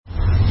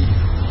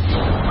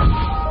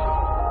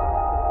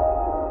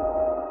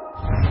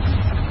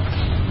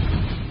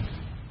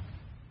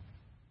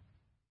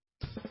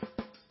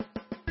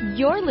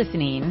You're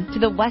listening to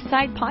the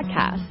Westside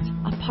Podcast,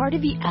 a part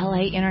of the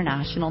LA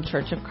International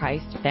Church of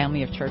Christ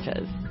family of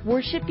churches,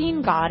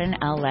 worshiping God in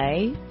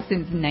LA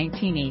since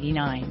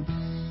 1989.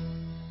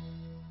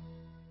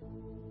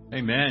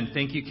 Amen.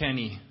 Thank you,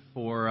 Kenny,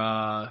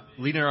 for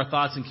leading our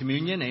thoughts in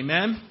communion.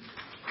 Amen.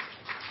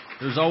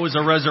 There's always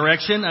a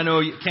resurrection. I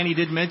know Kenny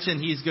did mention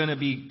he's going to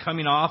be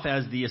coming off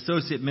as the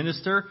associate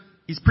minister.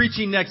 He's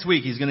preaching next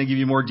week. He's going to give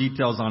you more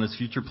details on his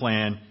future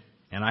plan.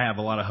 And I have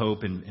a lot of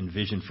hope and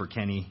vision for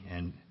Kenny.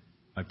 And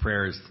my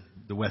prayer is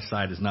the West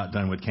Side is not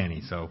done with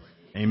Kenny. So,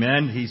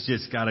 amen. He's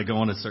just got to go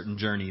on a certain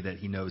journey that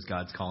he knows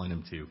God's calling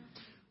him to.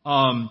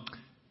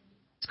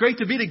 It's great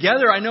to be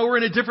together. I know we're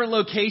in a different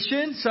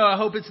location, so I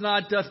hope it's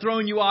not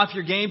throwing you off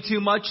your game too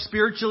much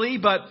spiritually.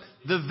 But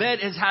the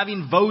vet is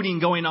having voting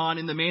going on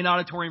in the main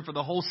auditorium for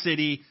the whole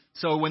city.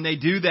 So when they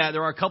do that,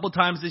 there are a couple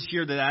times this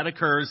year that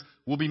occurs.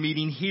 We'll be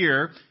meeting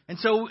here. And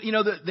so,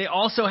 they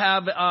also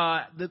have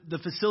the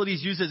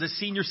facilities used as a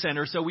senior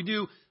center. So we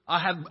do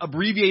have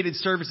abbreviated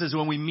services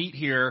when we meet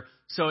here,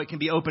 so it can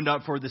be opened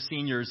up for the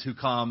seniors who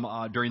come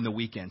during the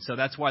weekend. So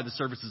that's why the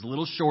service is a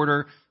little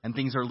shorter and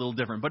things are a little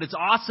different. But it's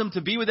awesome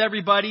to be with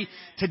everybody.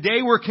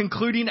 Today we're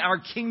concluding our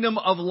Kingdom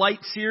of Light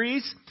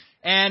series.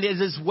 And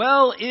as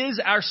well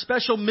is our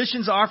special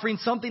missions offering,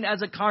 something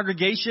as a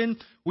congregation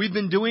we've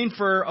been doing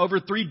for over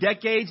 3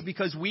 decades,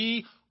 because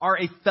we are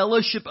a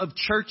fellowship of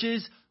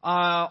churches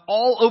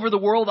all over the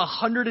world,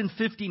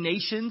 150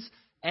 nations.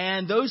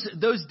 And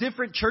those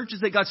different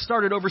churches that got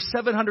started, over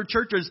 700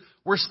 churches,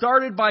 were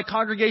started by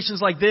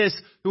congregations like this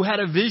who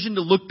had a vision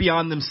to look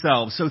beyond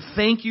themselves. So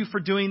thank you for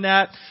doing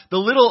that. The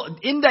little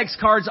index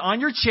cards on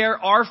your chair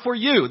are for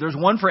you. There's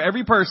one for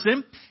every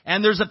person,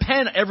 and there's a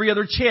pen every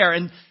other chair.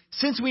 And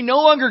since we no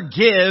longer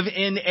give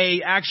in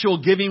a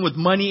actual giving with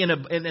money and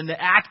the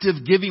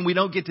active giving we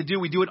don't get to do,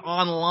 we do it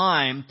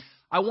online.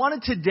 I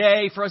wanted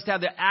today for us to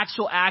have the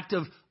actual act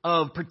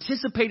of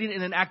participating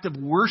in an act of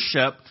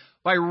worship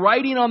by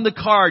writing on the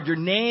card your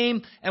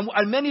name, and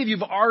many of you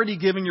have already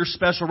given your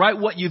special, right?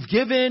 What you've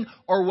given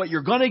or what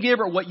you're going to give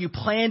or what you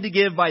plan to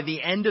give by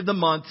the end of the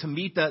month to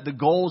meet the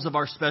goals of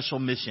our special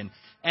mission.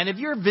 And if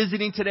you're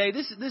visiting today,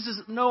 this is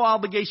no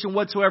obligation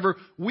whatsoever.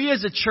 We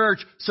as a church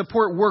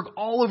support work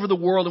all over the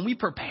world, and we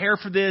prepare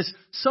for this.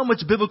 So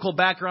much biblical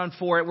background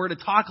for it. We're going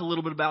to talk a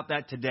little bit about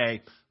that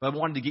today, but I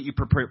wanted to get you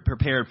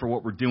prepared for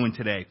what we're doing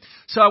today.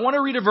 So I want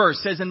to read a verse.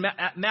 It says in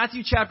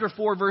Matthew chapter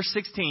 4, verse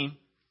 16,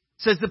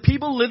 says, "The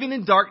people living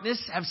in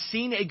darkness have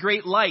seen a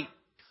great light.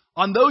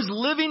 On those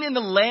living in the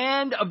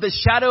land of the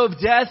shadow of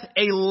death,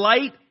 a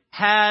light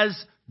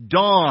has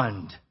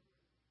dawned."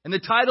 And the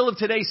title of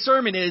today's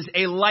sermon is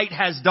 "A Light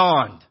Has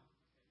Dawned."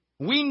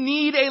 We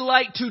need a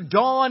light to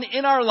dawn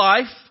in our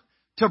life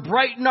to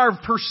brighten our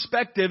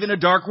perspective in a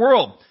dark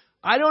world.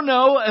 I don't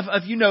know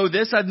if you know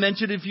this. I've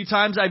mentioned it a few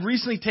times. I've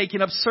recently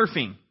taken up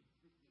surfing.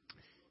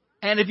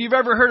 And if you've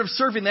ever heard of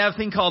surfing, they have a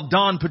thing called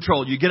dawn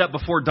patrol. You get up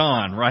before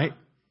dawn, right?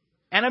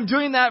 And I'm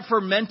doing that for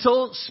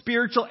mental,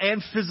 spiritual,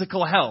 and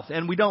physical health.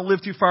 And we don't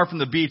live too far from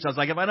the beach. I was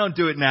like, if I don't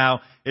do it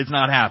now, it's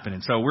not happening.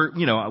 So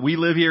we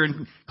live here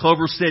in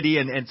Clover City,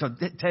 and it's a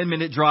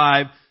 10-minute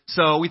drive.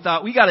 So we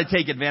thought we got to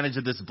take advantage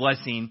of this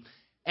blessing.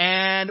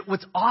 And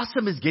what's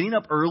awesome is getting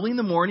up early in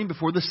the morning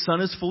before the sun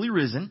is fully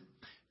risen,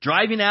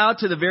 driving out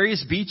to the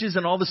various beaches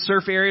and all the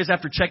surf areas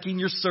after checking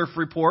your surf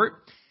report.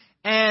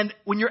 And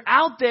when you're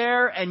out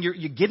there and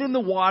you get in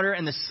the water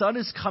and the sun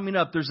is coming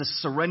up, there's a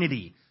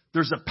serenity.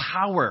 There's a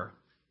power.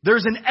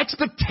 There's an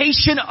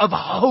expectation of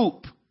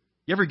hope.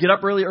 You ever get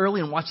up really early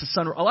and watch the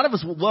sun? A lot of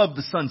us love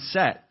the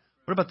sunset.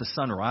 What about the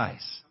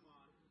sunrise?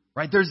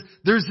 Right? There's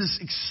this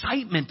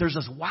excitement. There's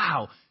this,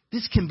 wow,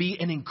 this can be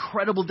an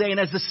incredible day. And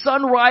as the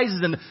sun rises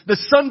and the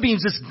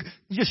sunbeams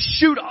just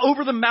shoot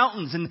over the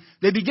mountains and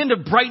they begin to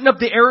brighten up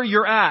the area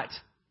you're at,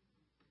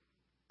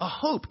 a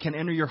hope can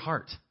enter your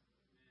heart.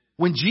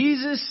 When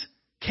Jesus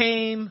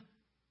came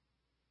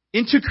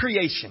into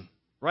creation,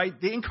 right?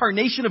 The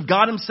incarnation of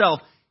God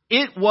himself,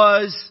 it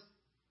was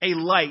a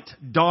light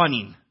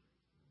dawning.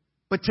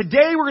 But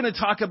today we're going to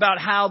talk about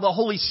how the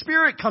Holy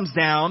Spirit comes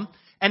down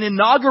and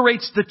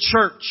inaugurates the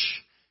church.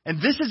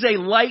 And this is a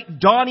light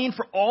dawning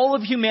for all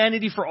of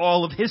humanity, for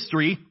all of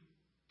history.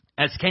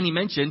 As Kenny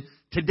mentioned,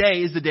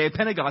 today is the day of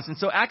Pentecost. And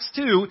so Acts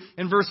 2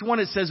 in verse 1,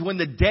 it says, "When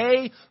the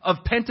day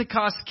of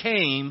Pentecost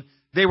came,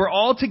 they were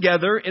all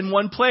together in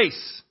one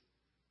place."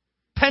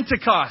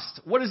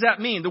 Pentecost. What does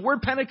that mean? The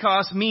word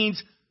Pentecost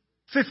means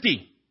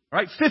 50,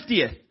 right?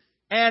 50th.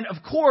 And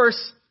of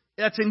course,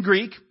 that's in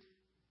Greek.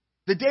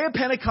 The day of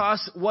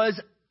Pentecost was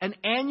an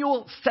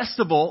annual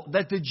festival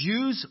that the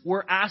Jews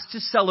were asked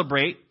to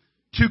celebrate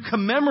to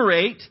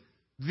commemorate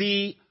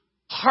the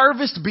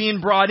harvest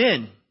being brought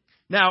in.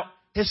 Now,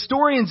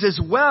 historians as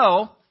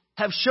well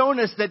have shown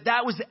us that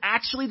that was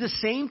actually the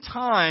same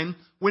time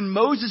when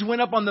Moses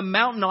went up on the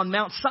mountain on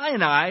Mount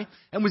Sinai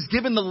and was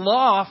given the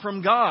law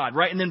from God,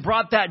 right? And then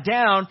brought that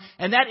down,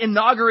 and that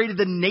inaugurated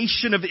the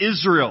nation of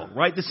Israel,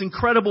 right? This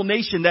incredible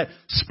nation that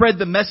spread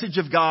the message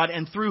of God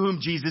and through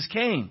whom Jesus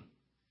came.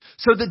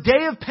 So the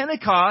day of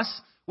Pentecost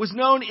was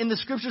known in the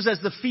scriptures as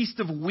the Feast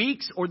of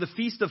Weeks or the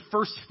Feast of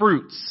First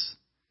Fruits.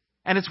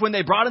 And it's when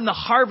they brought in the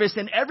harvest,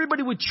 and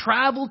everybody would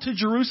travel to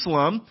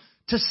Jerusalem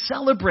to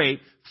celebrate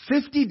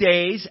 50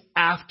 days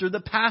after the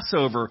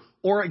Passover,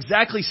 or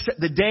exactly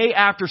the day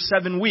after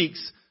 7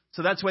 weeks.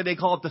 So that's why they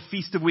call it the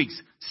Feast of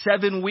Weeks.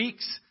 7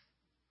 weeks,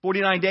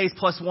 49 days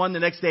plus 1. The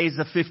next day is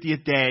the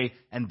 50th day,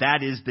 and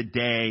that is the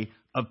day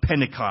of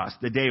Pentecost,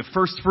 the day of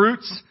first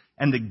fruits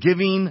and the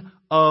giving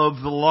of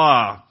the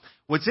law.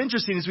 What's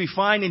interesting is we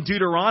find in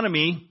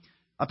Deuteronomy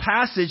a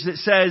passage that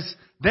says,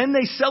 Then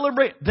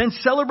celebrate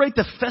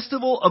the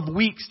festival of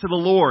weeks to the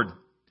Lord,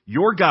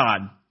 your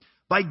God,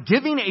 by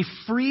giving a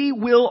free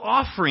will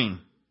offering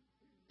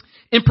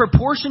in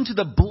proportion to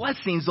the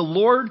blessings the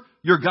Lord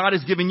your God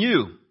has given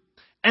you.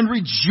 And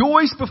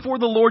rejoice before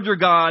the Lord your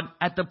God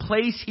at the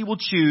place he will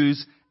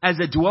choose as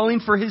a dwelling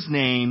for his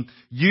name.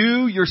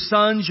 You, your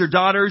sons, your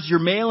daughters, your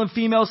male and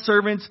female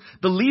servants,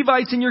 the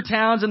Levites in your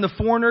towns and the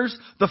foreigners,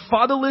 the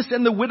fatherless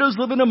and the widows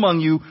living among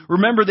you.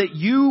 Remember that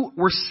you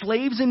were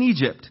slaves in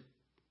Egypt,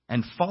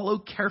 and follow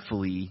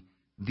carefully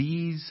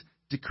these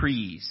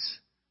decrees.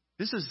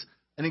 This is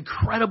an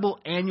incredible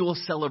annual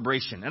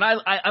celebration. And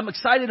I'm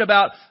excited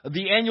about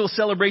the annual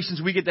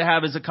celebrations we get to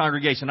have as a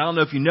congregation. I don't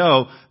know if you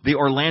know, the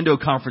Orlando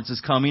conference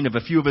is coming. If a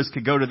few of us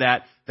could go to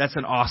that, that's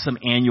an awesome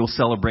annual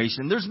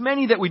celebration. There's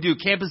many that we do.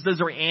 Campus does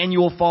our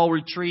annual fall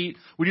retreat.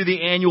 We do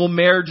the annual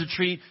marriage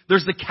retreat.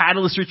 There's the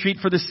Catalyst retreat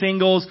for the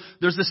singles.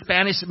 There's the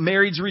Spanish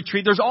marriage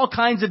retreat. There's all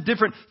kinds of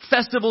different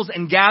festivals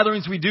and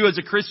gatherings we do as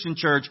a Christian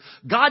church.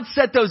 God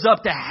set those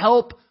up to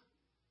help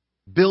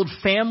build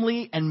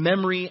family and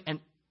memory and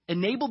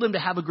enable them to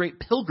have a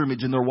great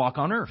pilgrimage in their walk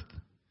on earth.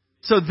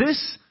 So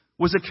this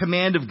was a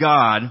command of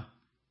God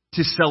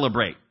to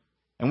celebrate.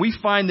 And we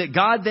find that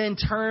God then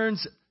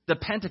turns the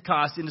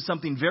Pentecost into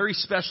something very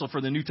special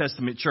for the New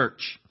Testament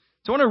church.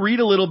 So I want to read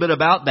a little bit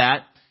about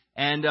that.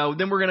 And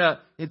then we're going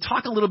to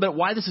talk a little bit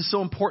why this is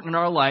so important in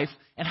our life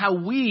and how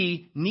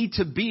we need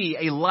to be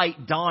a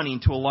light dawning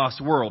to a lost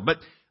world. But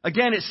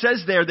again, it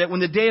says there that when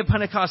the day of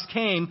Pentecost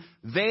came,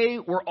 they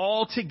were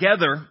all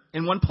together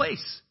in one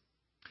place.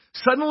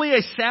 Suddenly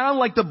a sound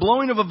like the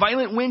blowing of a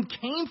violent wind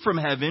came from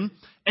heaven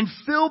and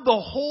filled the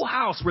whole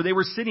house where they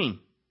were sitting.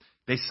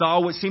 They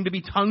saw what seemed to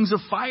be tongues of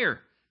fire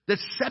that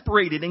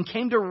separated and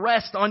came to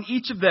rest on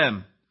each of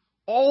them.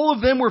 All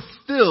of them were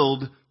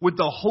filled with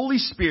the Holy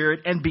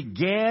Spirit and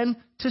began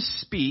to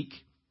speak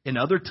in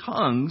other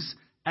tongues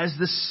as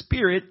the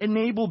Spirit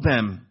enabled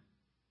them.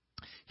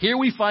 Here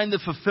we find the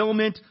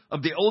fulfillment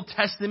of the Old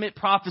Testament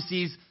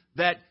prophecies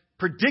that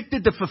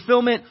predicted the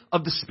fulfillment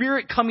of the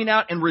Spirit coming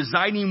out and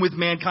residing with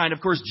mankind.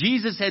 Of course,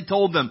 Jesus had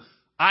told them,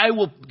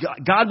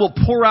 God will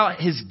pour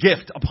out his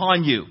gift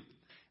upon you.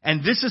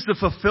 And this is the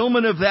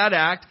fulfillment of that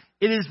act.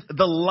 It is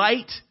the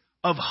light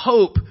of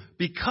hope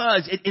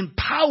because it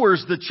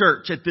empowers the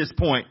church at this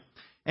point.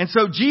 And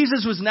so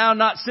Jesus was now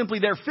not simply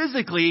there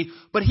physically,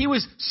 but he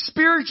was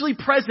spiritually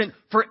present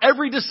for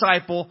every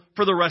disciple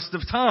for the rest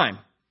of time.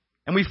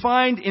 And we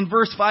find in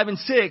verse 5 and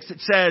 6,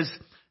 it says,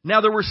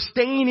 Now there were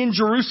staying in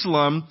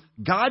Jerusalem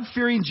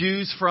God-fearing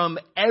Jews from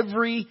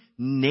every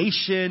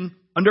nation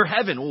under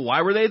heaven. Well,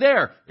 why were they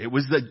there? It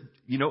was the,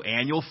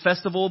 annual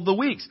festival of the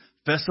weeks,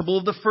 festival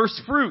of the first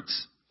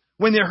fruits.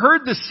 When they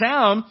heard the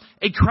sound,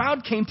 a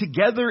crowd came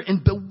together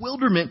in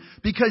bewilderment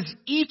because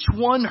each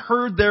one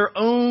heard their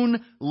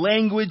own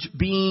language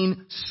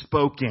being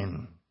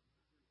spoken.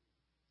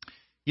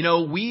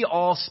 We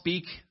all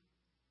speak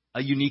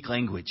a unique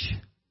language.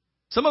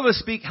 Some of us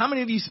speak, how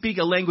many of you speak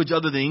a language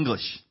other than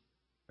English?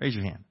 Raise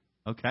your hand.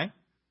 Okay.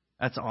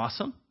 That's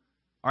awesome.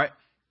 All right.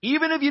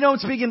 Even if you don't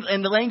speak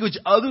in the language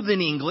other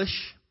than English,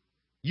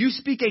 you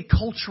speak a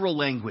cultural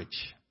language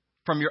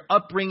from your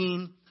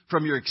upbringing,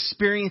 from your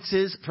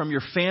experiences, from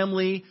your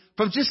family,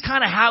 from just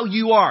kind of how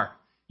you are.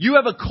 You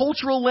have a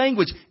cultural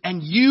language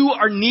and you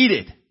are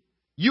needed.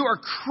 You are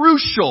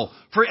crucial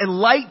for a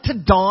light to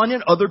dawn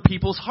in other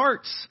people's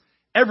hearts.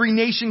 Every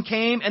nation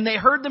came and they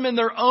heard them in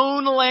their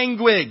own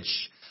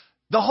language.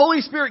 The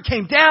Holy Spirit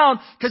came down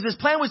because his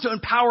plan was to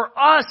empower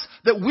us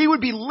that we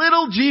would be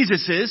little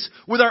Jesuses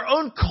with our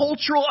own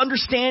cultural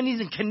understandings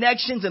and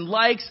connections and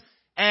likes,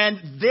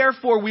 and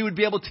therefore we would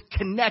be able to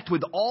connect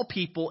with all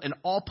people in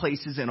all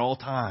places and all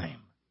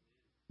time.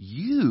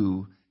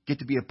 You get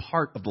to be a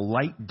part of the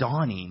light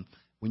dawning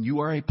when you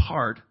are a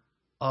part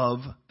of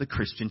the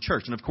Christian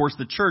church. And of course,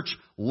 the church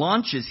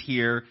launches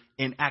here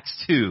in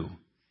Acts 2.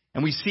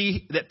 And we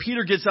see that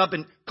Peter gets up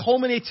and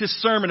culminates his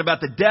sermon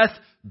about the death,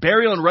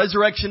 burial, and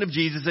resurrection of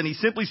Jesus. And he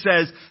simply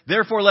says,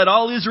 Therefore, let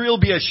all Israel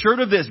be assured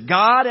of this.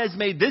 God has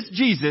made this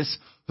Jesus,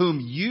 whom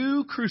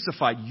you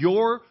crucified,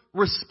 you're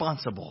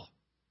responsible.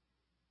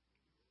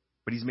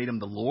 But he's made him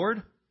the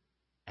Lord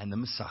and the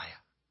Messiah.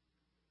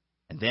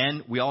 And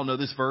then we all know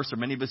this verse, or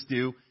many of us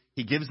do.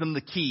 He gives them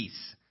the keys.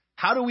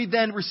 How do we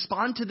then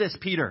respond to this,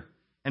 Peter?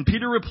 And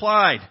Peter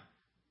replied,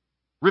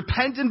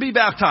 Repent and be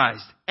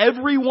baptized,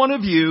 every one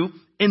of you,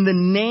 in the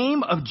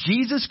name of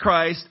Jesus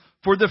Christ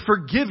for the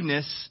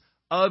forgiveness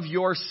of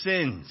your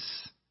sins.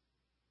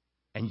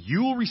 And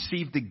you will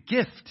receive the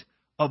gift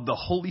of the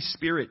Holy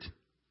Spirit.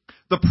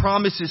 The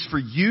promise is for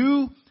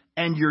you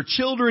and your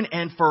children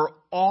and for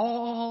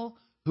all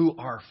who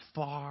are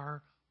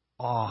far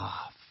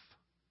off.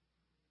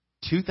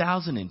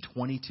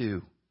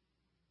 2022.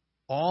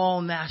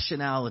 All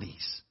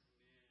nationalities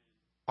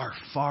are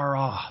far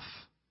off,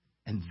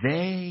 and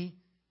they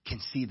can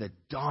see the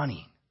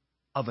dawning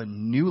of a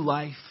new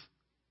life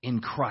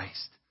in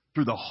Christ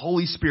through the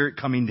Holy Spirit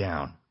coming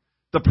down.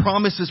 The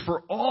promise is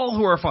for all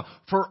who are far,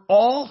 for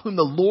all whom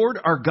the Lord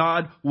our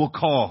God will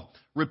call.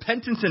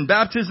 Repentance and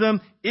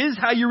baptism is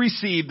how you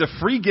receive the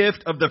free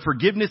gift of the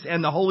forgiveness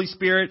and the Holy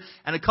Spirit.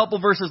 And a couple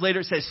verses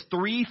later, it says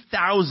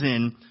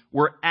 3,000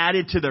 were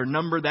added to their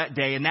number that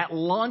day. And that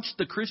launched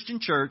the Christian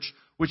church,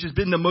 which has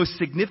been the most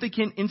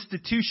significant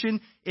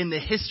institution in the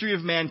history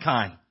of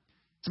mankind.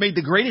 It's made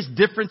the greatest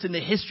difference in the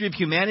history of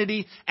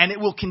humanity, and it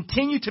will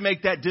continue to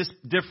make that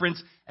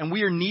difference. And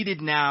we are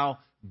needed now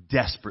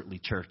desperately,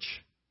 church.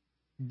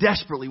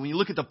 Desperately. When you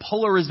look at the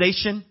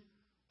polarization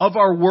of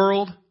our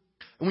world,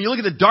 and when you look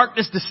at the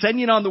darkness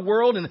descending on the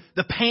world and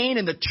the pain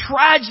and the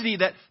tragedy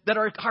that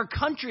our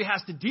country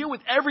has to deal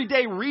with every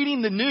day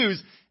reading the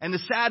news, and the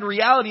sad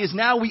reality is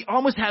now we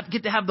almost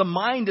get to have the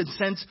mind and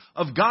sense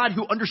of God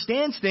who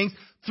understands things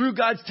through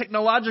God's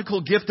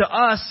technological gift to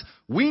us.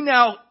 We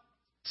now,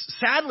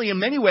 sadly in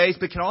many ways,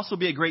 but can also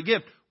be a great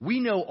gift, we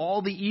know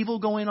all the evil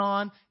going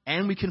on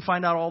and we can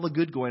find out all the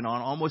good going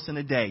on almost in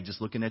a day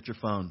just looking at your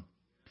phone.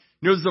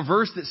 There's a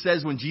verse that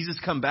says when Jesus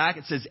come back,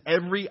 it says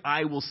every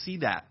eye will see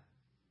that.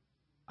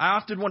 I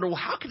often wonder, well,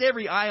 how could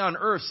every eye on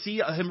earth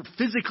see him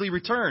physically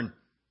return?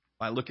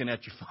 By looking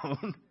at your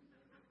phone.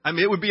 I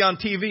mean, it would be on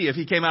TV if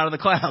he came out of the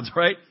clouds,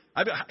 right?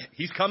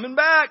 He's coming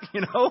back,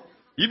 you know.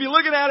 You'd be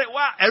looking at it,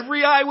 wow,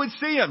 every eye would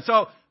see him.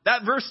 So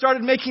that verse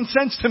started making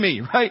sense to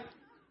me, right?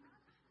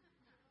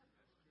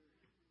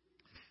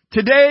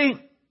 Today,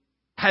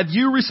 have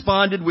you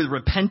responded with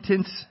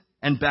repentance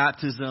and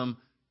baptism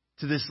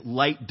to this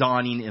light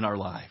dawning in our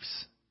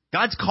lives?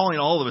 God's calling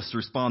all of us to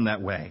respond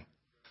that way.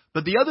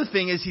 But the other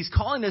thing is he's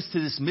calling us to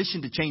this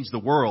mission to change the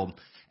world.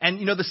 And,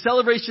 you know, the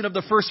celebration of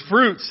the first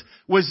fruits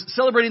was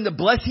celebrating the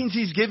blessings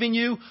he's giving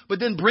you, but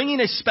then bringing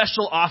a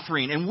special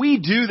offering. And we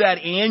do that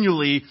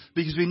annually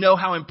because we know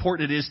how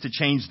important it is to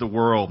change the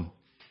world.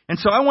 And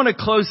so I want to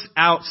close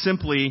out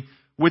simply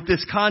with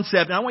this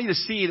concept. And I want you to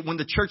see it when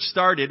the church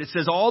started. It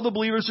says all the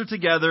believers are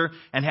together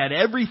and had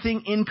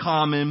everything in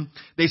common.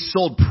 They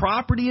sold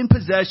property and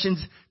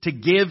possessions to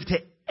give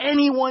to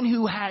anyone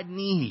who had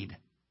need.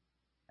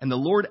 And the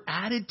Lord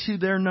added to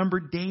their number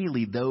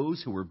daily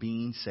those who were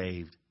being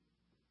saved.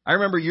 I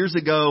remember years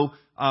ago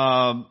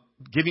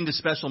giving to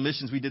special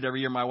missions we did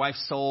every year. My wife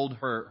sold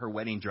her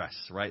wedding dress,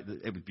 right?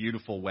 It was a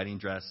beautiful wedding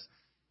dress.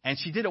 And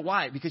she did it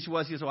why? Because she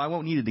said, well, I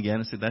won't need it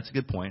again. I said, that's a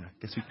good point. I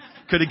guess we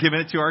could have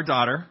given it to our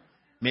daughter,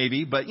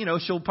 maybe. But, you know,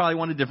 she'll probably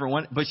want a different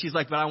one. But she's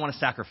like, but I want to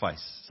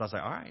sacrifice. So I was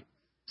like, all right.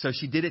 So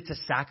she did it to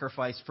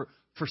sacrifice for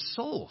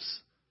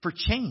souls, for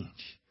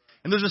change.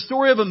 And there's a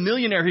story of a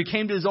millionaire who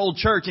came to his old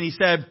church and he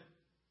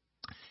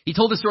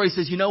told the story. He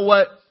says, you know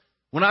what?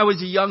 When I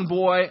was a young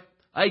boy,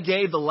 I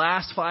gave the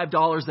last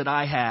 $5 that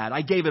I had.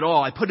 I gave it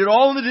all. I put it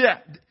all in the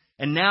debt.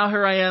 And now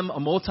here I am, a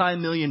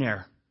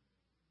multi-millionaire.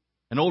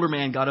 An older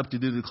man got up to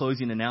do the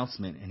closing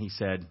announcement and he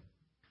said,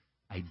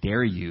 I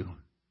dare you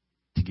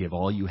to give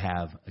all you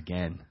have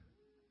again.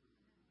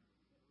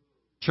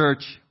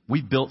 Church,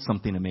 we built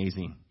something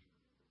amazing.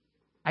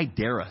 I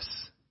dare us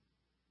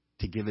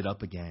to give it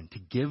up again.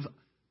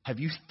 Have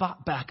you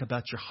thought back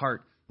about your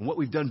heart and what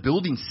we've done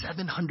building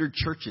 700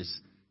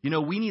 churches? You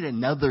know, we need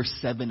another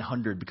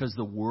 700 because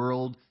the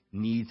world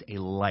needs a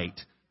light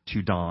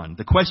to dawn.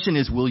 The question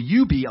is, will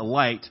you be a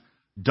light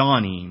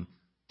dawning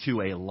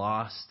to a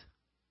lost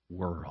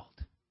world?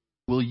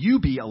 Will you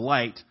be a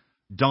light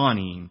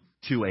dawning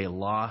to a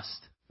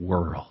lost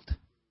world?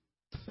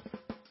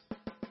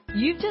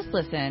 You've just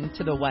listened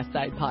to the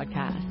Westside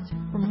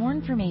Podcast. For more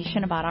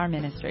information about our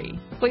ministry,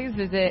 please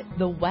visit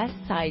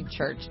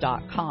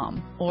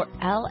thewestsidechurch.com or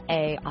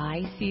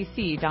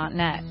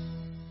laicc.net.